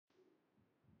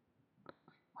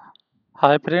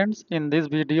Hi friends, in this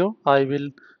video I will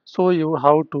show you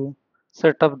how to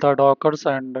set up the Dockers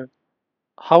and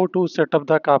how to set up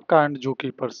the Kafka and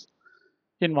Zookeepers.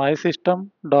 In my system,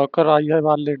 Docker I have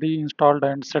already installed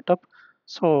and set up,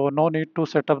 so no need to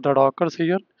set up the Dockers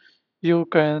here. You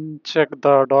can check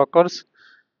the Dockers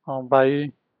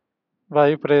by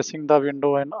pressing the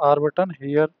window and R button.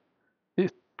 Here,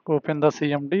 open the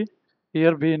CMD.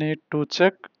 Here we need to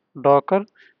check Docker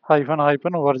hyphen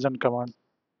version command.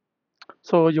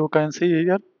 So you can see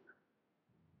here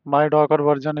my Docker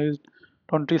version is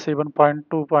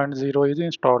 27.2.0 is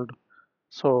installed.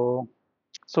 So,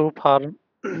 so for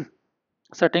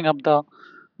setting up the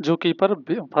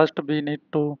Zookeeper, first we need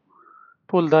to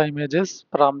pull the images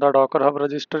from the Docker Hub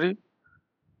registry.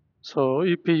 So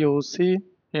if you see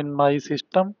in my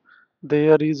system,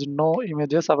 there is no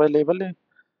images available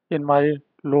in my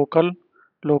local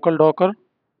local Docker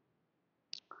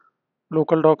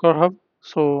local Docker Hub.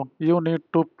 So you need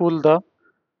to pull the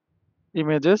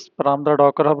images from the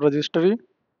Docker Hub registry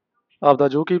of the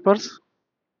Zookeepers.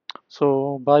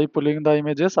 So by pulling the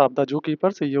images of the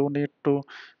zookeepers, you need to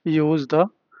use the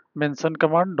mention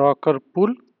command docker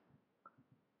pull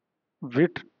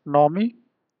Bitnami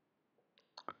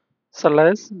 /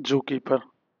 zookeeper.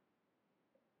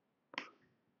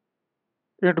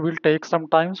 It will take some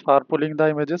time for pulling the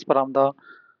images from the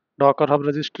Docker Hub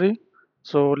registry.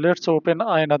 So let's open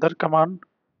another command,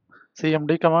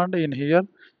 cmd command. In here,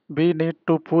 we need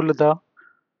to pull the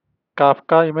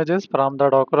Kafka images from the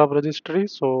Docker Hub registry.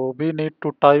 So we need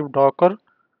to type docker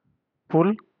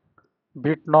pull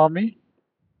Bitnami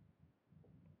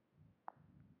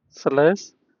 /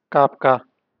 Kafka.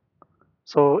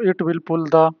 So it will pull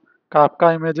the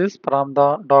Kafka images from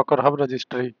the Docker Hub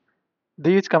registry.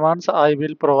 These commands I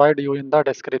will provide you in the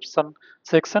description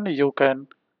section. You can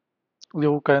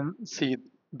see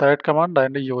that command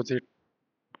and use it.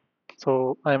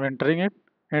 So I am entering it.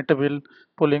 It will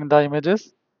pulling the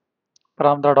images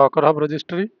from the Docker Hub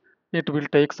registry. It will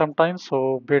take some time,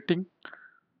 so waiting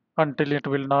until it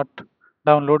will not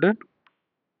download it.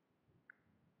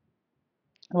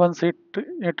 Once it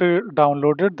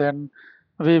downloaded, then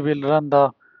we will run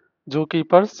the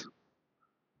zookeepers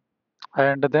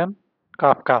and then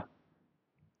Kafka.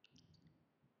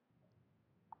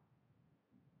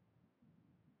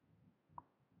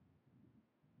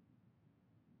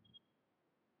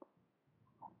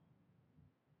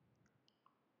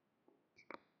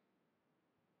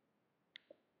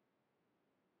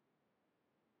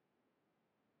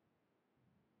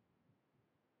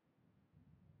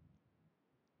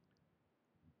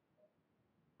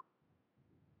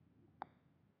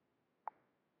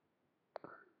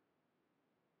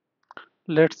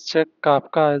 Let's check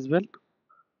Kafka as well.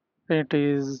 It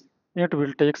is it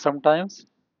will take some times.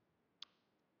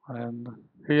 And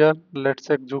here let's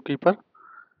check Zookeeper.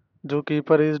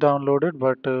 Zookeeper is downloaded,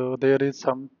 but there is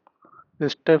some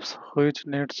steps which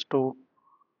needs to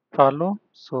follow.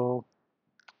 So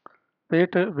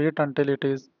wait until it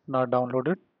is not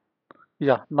downloaded.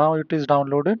 Yeah, now it is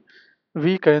downloaded.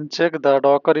 We can check the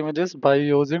Docker images by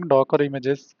using Docker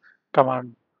images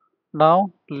command.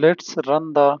 Now let's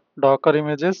run the Docker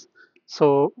images.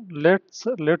 So let's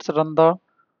run the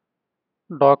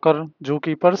Docker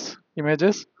Zookeepers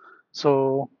images.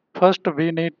 So first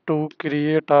we need to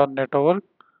create a network.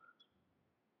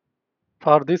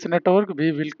 For this network,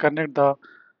 we will connect the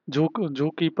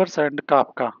Zookeepers and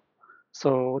Kafka.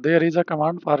 So there is a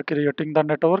command for creating the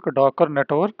network, Docker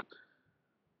network,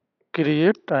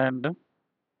 create and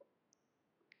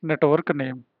network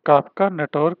name. Kafka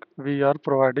network we are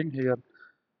providing here.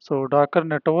 So Docker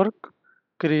network,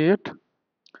 create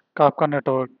Kafka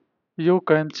network. You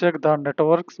can check the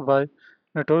network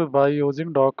by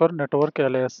using Docker network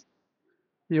ls.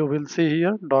 You will see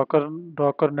here Docker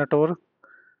network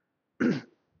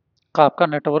Kafka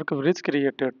network is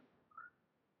created.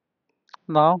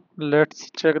 Now let's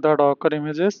check the Docker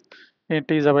images. It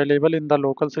is available in the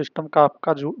local system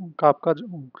Kafka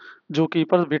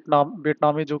Zookeepers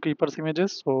Bitnami Zookeepers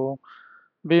images. So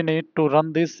we need to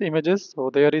run these images. So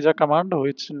there is a command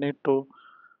which need to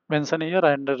mention here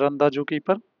and run the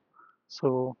Zookeeper.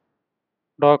 So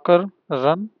Docker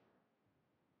run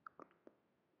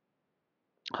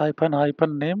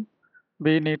hyphen name.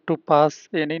 We need to pass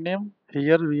any name.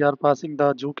 Here we are passing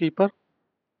the Zookeeper.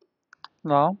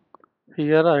 Now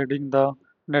here adding the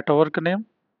network name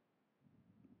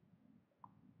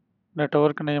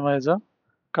as a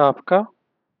Kafka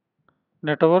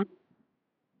network,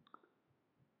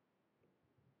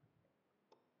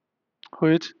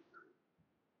 which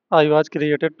I was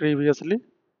created previously.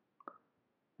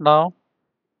 Now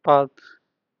path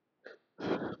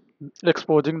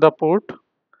exposing the port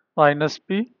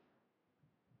 -p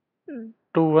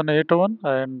 2181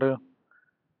 and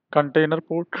container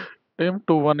port name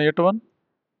 2181.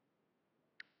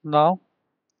 Now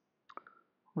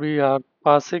we are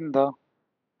passing the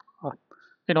uh,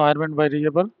 environment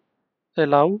variable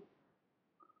allow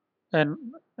an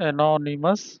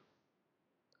anonymous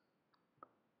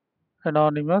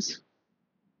anonymous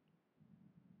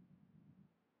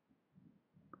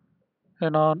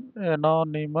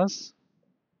anonymous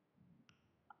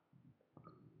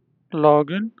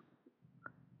login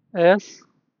as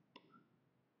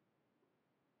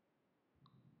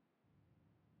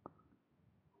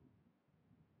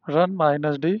run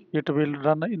 -d. It will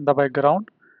run in the background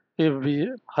if we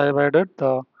have added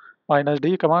the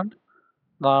 -d command.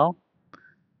 Now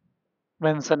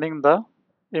mentioning the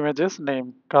image's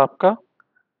name Kafka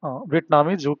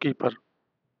Bitnami Zookeeper.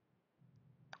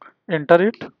 Enter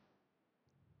it.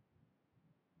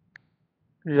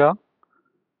 Yeah,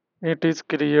 it is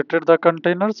created the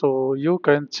container, so you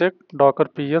can check docker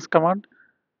ps command.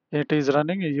 It is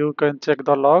running. You can check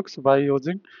the logs by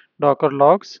using docker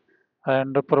logs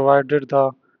and provided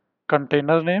the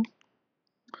container name.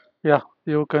 Yeah,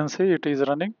 you can see it is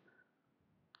running.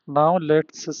 Now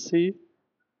let's see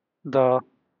the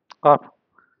Kaf-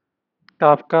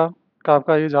 Kafka.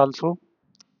 Kafka is also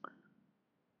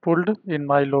pulled in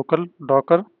my local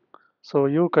docker, so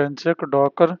you can check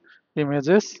docker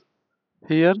images.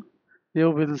 Here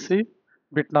you will see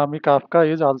Bitnami Kafka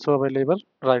is also available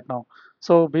right now.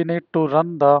 So we need to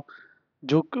run the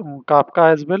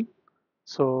Kafka as well.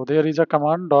 So there is a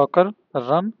command docker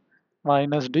run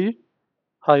 -d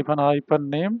hyphen hyphen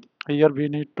name. Here we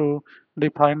need to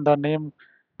define the name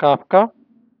Kafka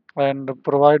and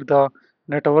provide the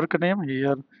network name.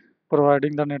 Here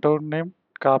providing the network name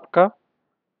Kafka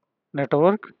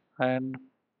network and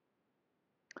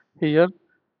here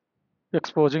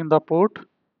exposing the port.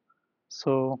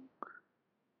 So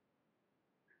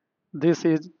this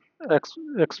is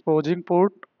exposing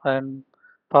port and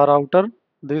for outer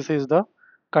this is the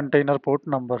container port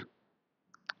number.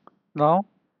 Now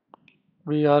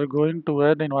we are going to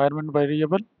add environment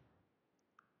variable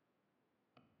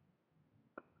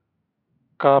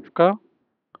Kafka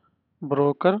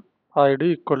broker id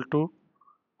equal to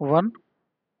 1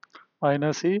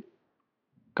 -e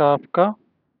Kafka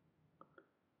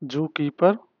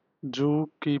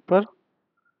zookeeper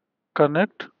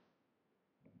connect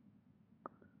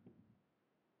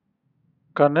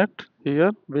connect.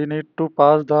 Here we need to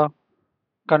pass the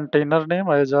container name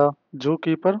as a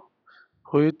zookeeper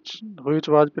which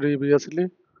was previously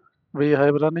we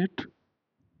have run it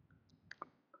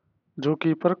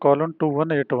zookeeper colon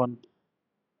 2181.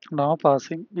 Now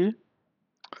passing e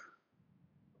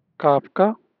Kafka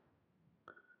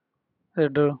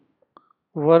advertised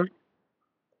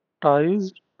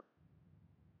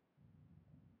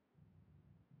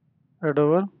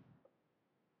advertised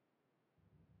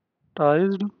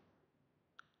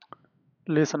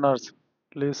listeners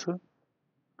listeners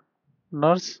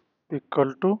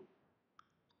equal to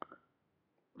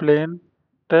plain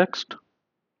text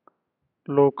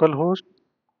localhost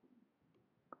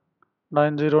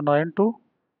 9092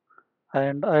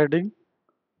 and adding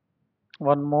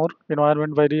one more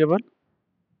environment variable.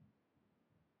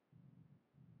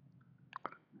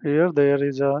 Here there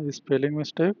is a spelling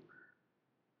mistake.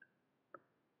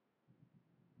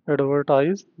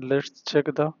 Advertise. Let's check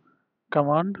the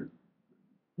command.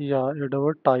 Yeah,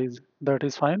 advertise. That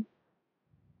is fine.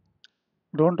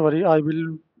 Don't worry, I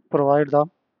will provide the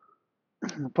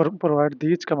provide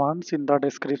these commands in the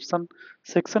description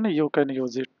section. You can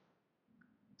use it.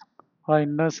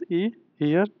 -e.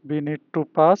 Here we need to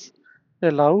pass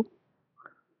allow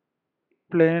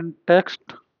plain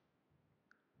text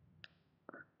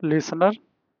listener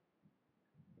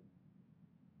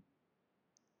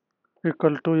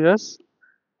equal to yes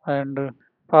and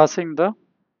passing the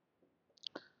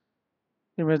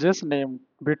images name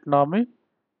Bitnami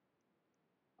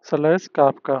 /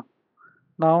 Kafka.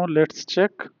 Now let's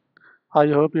check. I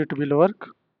hope it will work.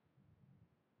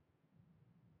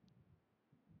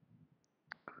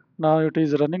 Now it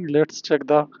is running. Let's check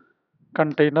the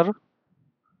container.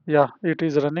 Yeah, it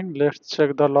is running. Let's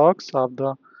check the logs of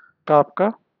the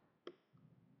Kafka.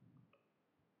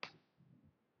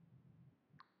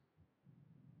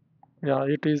 Yeah,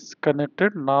 it is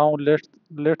connected. Now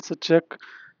let's check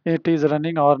it is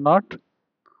running or not.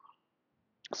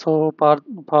 So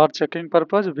for checking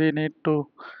purpose, we need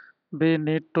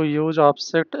to use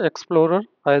Object Explorer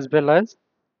as well as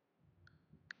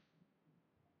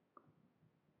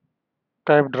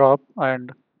drop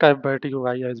and byte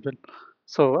UI as well.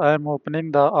 So I am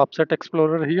opening the Object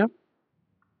Explorer here.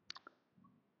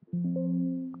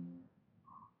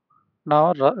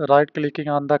 Now right clicking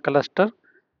on the cluster,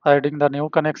 adding the new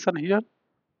connection here,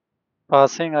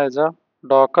 passing as a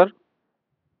Docker,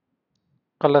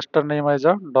 cluster name as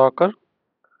a Docker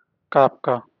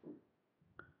Kafka,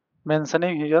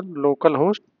 mentioning here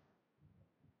localhost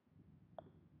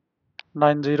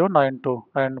 9092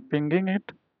 and pinging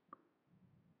it,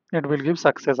 it will give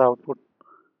success output.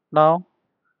 Now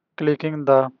clicking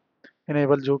the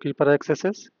enable Zookeeper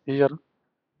accesses here,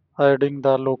 adding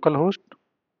the localhost,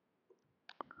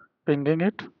 pinging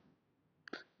it.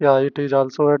 Yeah, it is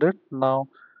also added. Now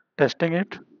testing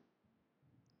it.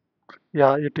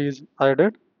 Yeah, it is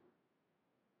added.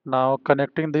 Now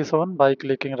connecting this one by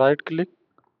clicking right click.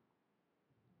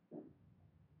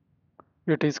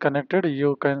 It is connected.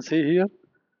 You can see here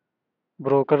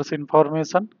brokers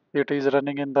information. It is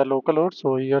running in the localhost.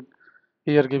 So here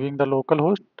giving the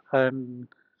localhost, and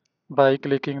by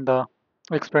clicking the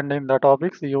expanding the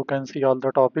topics, you can see all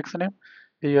the topics name.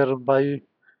 Here by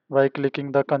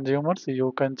clicking the consumers,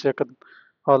 you can check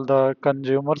all the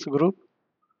consumers group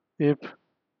if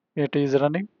it is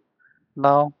running.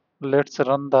 Now let's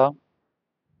run the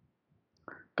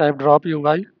type drop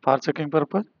UI for checking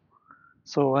purpose.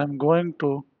 So I'm going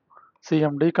to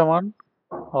cmd command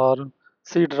or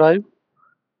C drive.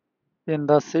 In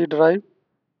the C drive,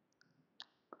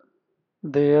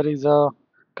 there is a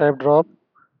type drop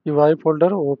UI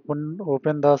folder. Open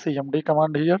the cmd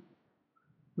command here.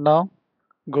 Now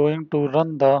going to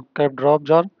run the type drop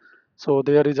jar. So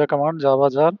there is a command java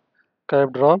jar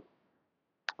type drop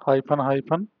hyphen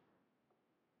hyphen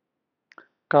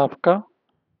kafka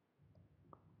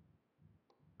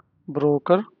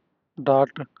broker dot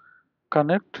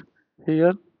connect.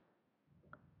 Here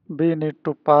we need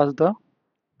to pass the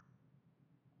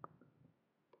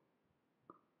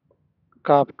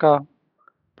kafka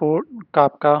port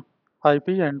kafka IP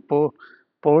and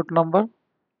port number.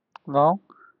 Now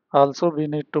also we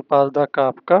need to pass the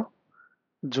kafka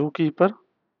zookeeper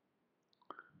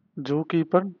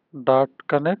dot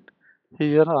connect.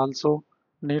 Here also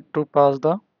need to pass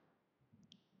the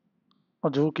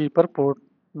zookeeper port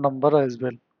number as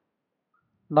well.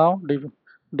 Now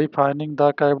defining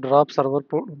the type drop server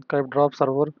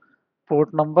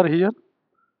port number here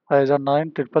as a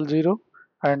 9000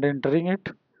 and entering it.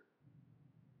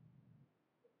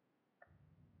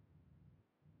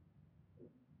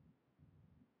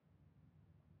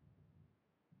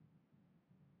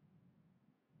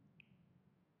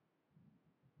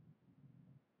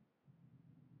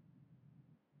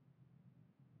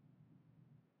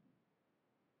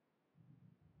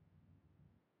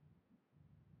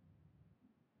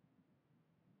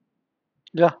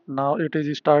 Yeah, now it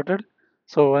is started.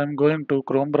 So I'm going to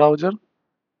Chrome browser,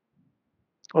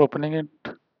 opening it.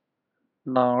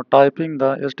 Now typing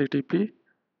the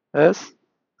HTTPS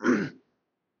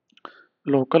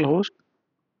localhost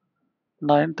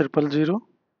 9000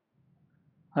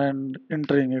 and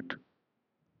entering it.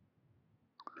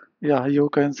 Yeah, you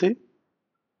can see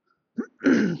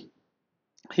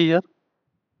here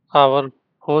our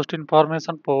host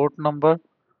information, port number,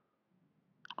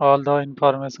 all the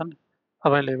information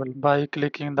available. By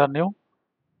clicking the new,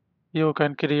 you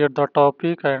can create the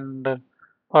topic and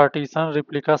partition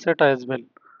replica set as well.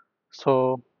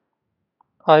 So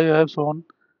I have shown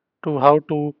to how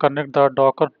to connect the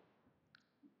Docker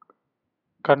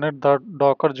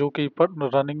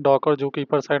Zookeeper, running Docker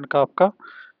Zookeepers and Kafka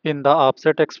in the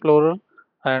Offset Explorer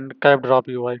and Drop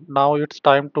UI. Now it's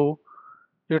time to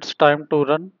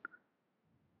run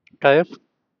Kf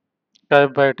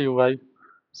Kf UI.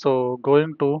 So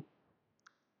going to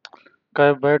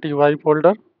Kf UI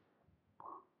folder.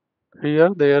 Here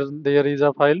there is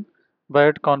a file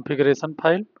byte configuration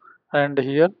file, and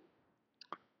here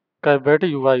Kf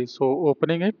UI. So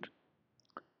opening it,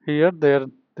 here there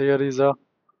is a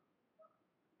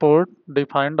port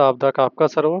defined of the Kafka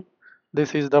server.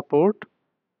 This is the port.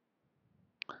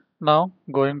 Now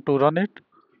going to run it.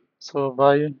 So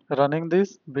by running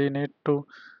this, we need to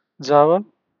java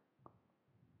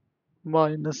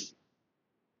minus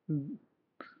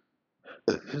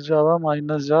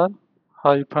jar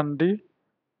hyphen d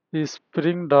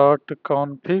spring dot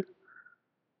config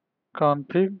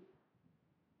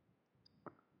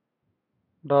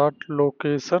dot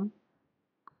location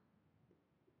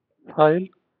file,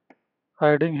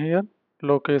 adding here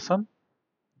location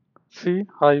c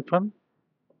hyphen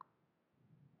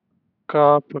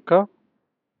kafka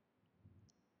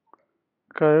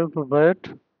kbat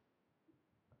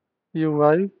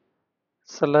ui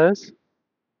slash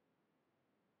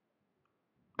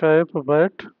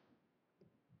kbat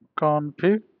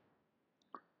config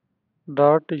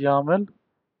dot yaml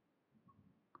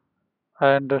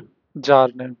and jar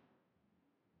name.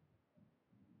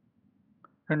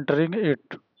 entering it.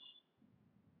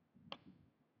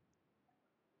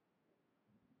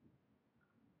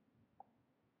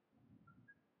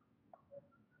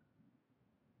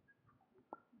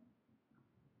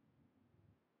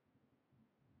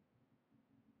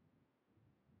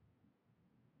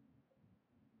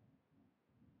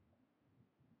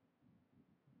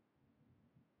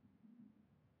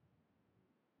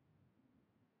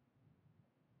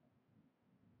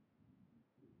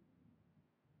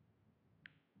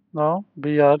 Now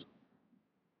we are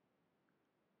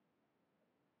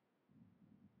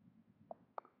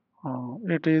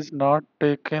it is not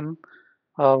taken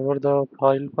over the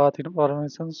file path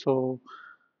information, so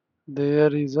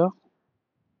there is a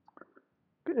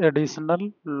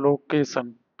additional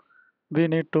location. We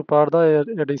need to pass the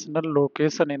additional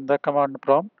location in the command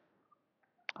prompt.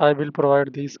 I will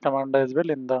provide this command as well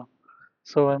in the,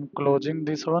 so I'm closing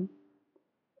this one.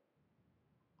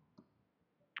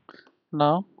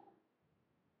 Now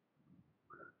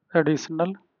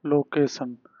additional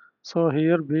location, so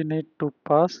here we need to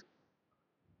pass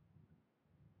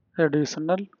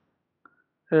additional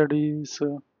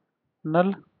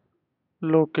additional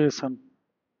location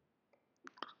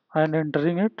and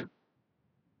entering it.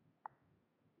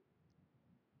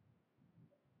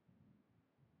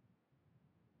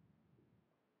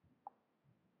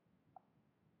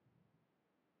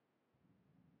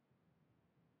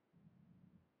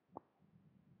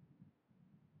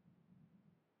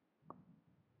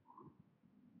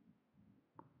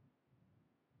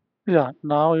 Yeah,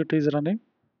 now it is running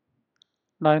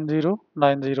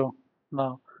 9090.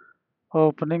 Now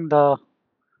opening the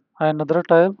another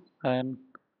tab and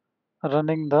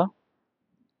running the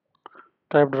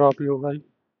type drop UI,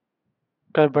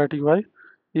 type UI.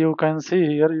 You can see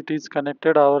here it is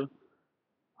connected our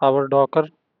Docker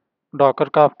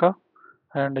Kafka,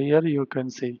 and here you can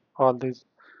see all this.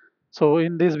 So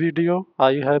in this video,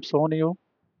 I have shown you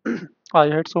I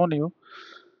had shown you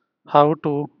how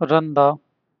to run the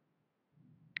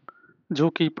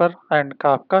Zookeeper and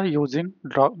Kafka using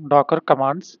Docker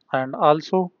commands, and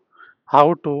also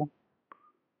how to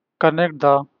connect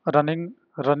the running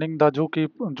the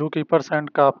Zookeepers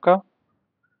and Kafka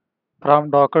from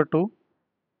Docker to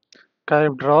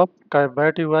Kite Drop,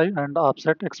 Kite UI, and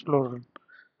Offset Explorer.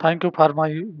 Thank you for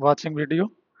my watching video.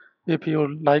 If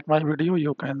you like my video,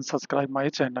 you can subscribe my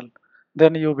channel.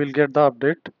 Then you will get the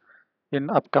update in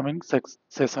upcoming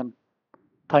session.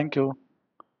 Thank you.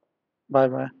 Bye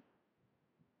bye.